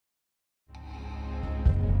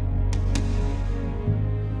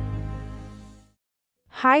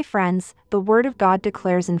Hi friends, the Word of God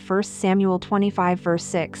declares in 1 Samuel 25 verse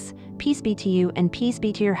 6, "Peace be to you and peace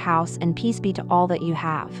be to your house and peace be to all that you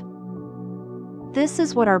have." This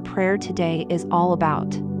is what our prayer today is all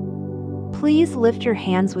about. Please lift your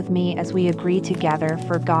hands with me as we agree together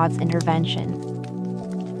for God's intervention.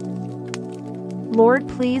 Lord,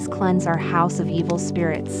 please cleanse our house of evil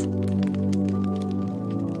spirits.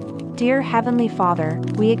 Dear Heavenly Father,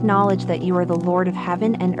 we acknowledge that you are the Lord of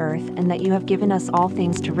heaven and earth and that you have given us all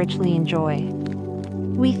things to richly enjoy.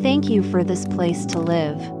 We thank you for this place to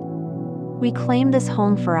live. We claim this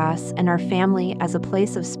home for us and our family as a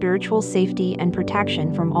place of spiritual safety and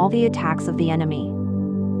protection from all the attacks of the enemy.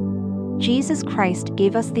 Jesus Christ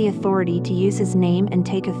gave us the authority to use his name and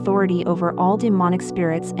take authority over all demonic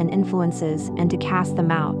spirits and influences and to cast them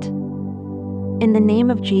out. In the name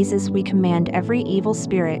of Jesus, we command every evil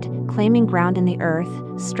spirit, claiming ground in the earth,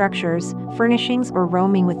 structures, furnishings, or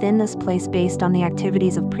roaming within this place based on the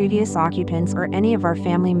activities of previous occupants or any of our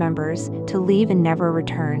family members, to leave and never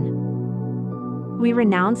return. We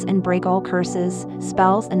renounce and break all curses,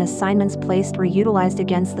 spells, and assignments placed or utilized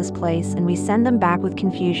against this place, and we send them back with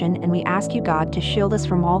confusion, and we ask you, God, to shield us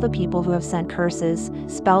from all the people who have sent curses,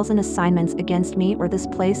 spells, and assignments against me or this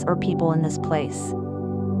place or people in this place.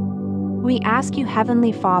 We ask you,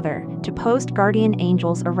 Heavenly Father, to post guardian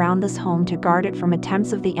angels around this home to guard it from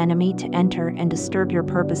attempts of the enemy to enter and disturb your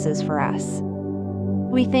purposes for us.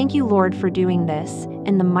 We thank you, Lord, for doing this,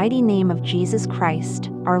 in the mighty name of Jesus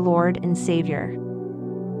Christ, our Lord and Savior.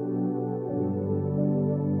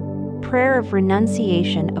 Prayer of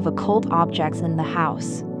renunciation of occult objects in the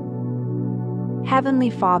house. Heavenly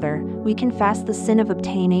Father, we confess the sin of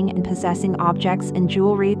obtaining and possessing objects and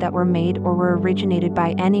jewelry that were made or were originated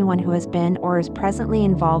by anyone who has been or is presently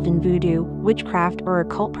involved in voodoo, witchcraft, or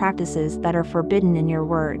occult practices that are forbidden in your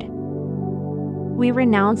word. We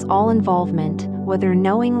renounce all involvement, whether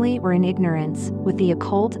knowingly or in ignorance, with the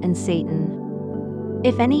occult and Satan.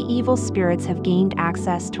 If any evil spirits have gained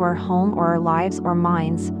access to our home or our lives or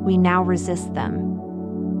minds, we now resist them.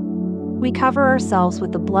 We cover ourselves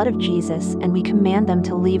with the blood of Jesus and we command them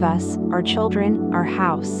to leave us, our children, our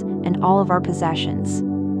house, and all of our possessions.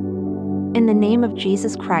 In the name of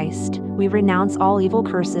Jesus Christ, we renounce all evil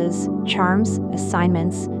curses, charms,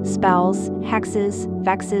 assignments, spells, hexes,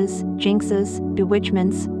 vexes, jinxes,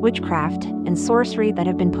 bewitchments, witchcraft, and sorcery that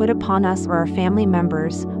have been put upon us or our family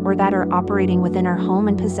members, or that are operating within our home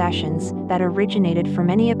and possessions, that originated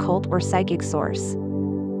from any occult or psychic source.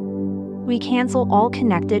 We cancel all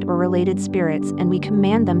connected or related spirits and we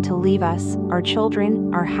command them to leave us, our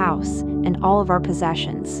children, our house, and all of our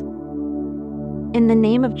possessions. In the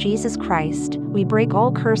name of Jesus Christ, we break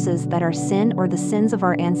all curses that our sin or the sins of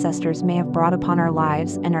our ancestors may have brought upon our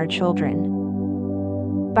lives and our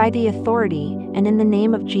children. By the authority, and in the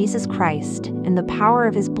name of Jesus Christ, and the power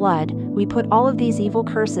of his blood, we put all of these evil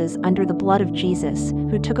curses under the blood of Jesus,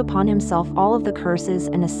 who took upon himself all of the curses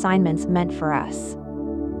and assignments meant for us.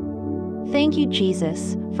 Thank you,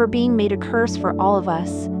 Jesus, for being made a curse for all of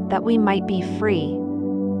us, that we might be free.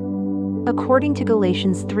 According to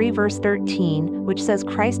Galatians 3 verse 13, which says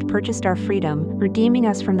Christ purchased our freedom, redeeming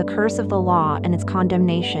us from the curse of the law and its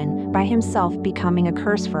condemnation, by himself becoming a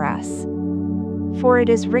curse for us. For it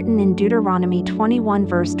is written in Deuteronomy 21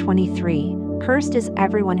 verse 23, "Cursed is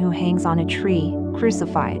everyone who hangs on a tree,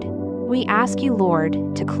 crucified." We ask you, Lord,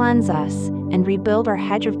 to cleanse us and rebuild our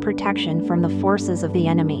hedge of protection from the forces of the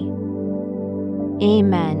enemy.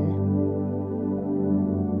 Amen.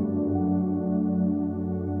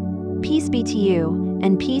 Peace be to you,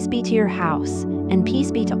 and peace be to your house, and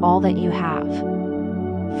peace be to all that you have.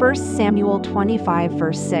 1 Samuel 25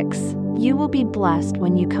 verse 6, "You will be blessed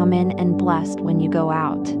when you come in and blessed when you go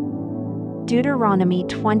out." Deuteronomy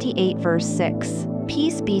 28 verse 6,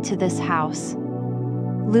 "Peace be to this house."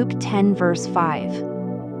 Luke 10 verse 5,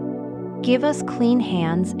 "Give us clean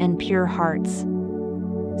hands and pure hearts."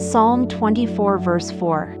 Psalm 24 verse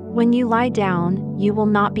 4, "When you lie down, you will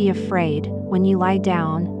not be afraid, when you lie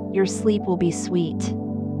down, your sleep will be sweet."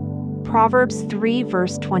 Proverbs 3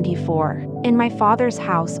 verse 24, "In my Father's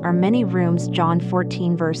house are many rooms." John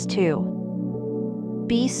 14 verse 2.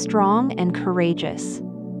 Be strong and courageous.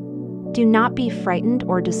 Do not be frightened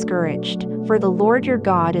or discouraged, for the Lord your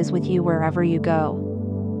God is with you wherever you go.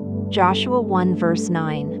 Joshua 1 verse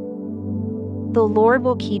 9. The Lord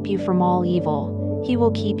will keep you from all evil. He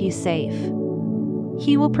will keep you safe.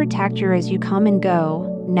 He will protect you as you come and go,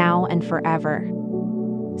 now and forever.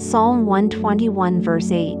 Psalm 121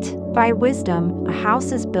 verse 8, "By wisdom, a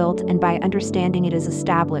house is built, and by understanding it is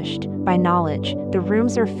established. By knowledge, the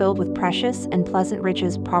rooms are filled with precious and pleasant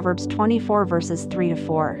riches." Proverbs 24 verses 3 to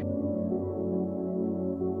 4.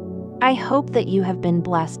 I hope that you have been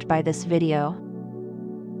blessed by this video.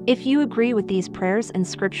 If you agree with these prayers and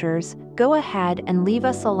scriptures, go ahead and leave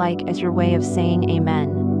us a like as your way of saying amen.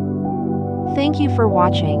 Thank you for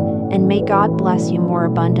watching, and may God bless you more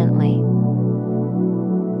abundantly.